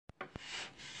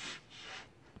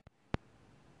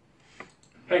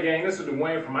Hey gang, this is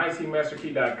Dwayne from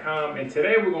ITMasterKey.com, and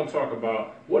today we're going to talk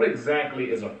about what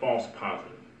exactly is a false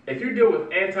positive. If you deal with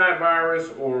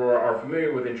antivirus or are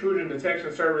familiar with intrusion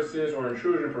detection services or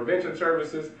intrusion prevention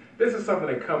services, this is something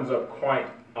that comes up quite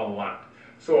a lot.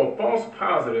 So a false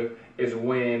positive is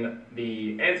when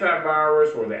the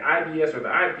antivirus or the IDS or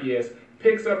the IPS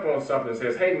picks up on something and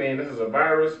says, hey man, this is a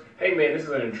virus, hey man, this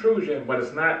is an intrusion, but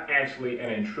it's not actually an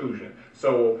intrusion.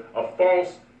 So a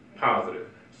false positive.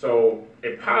 So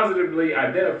it positively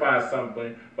identifies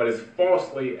something, but it's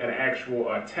falsely an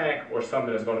actual attack or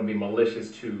something that's going to be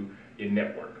malicious to your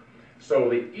network. So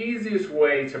the easiest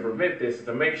way to prevent this is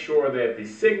to make sure that the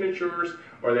signatures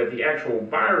or that the actual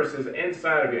viruses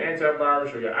inside of your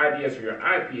antivirus or your IDS or your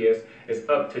IPS is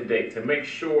up to date, to make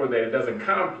sure that it doesn't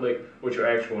conflict with your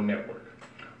actual network.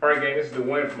 All right, gang, this is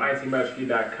Dwayne from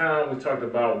ITMasterKey.com. We talked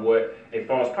about what a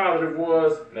false positive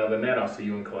was. Now, other than that, I'll see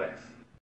you in class.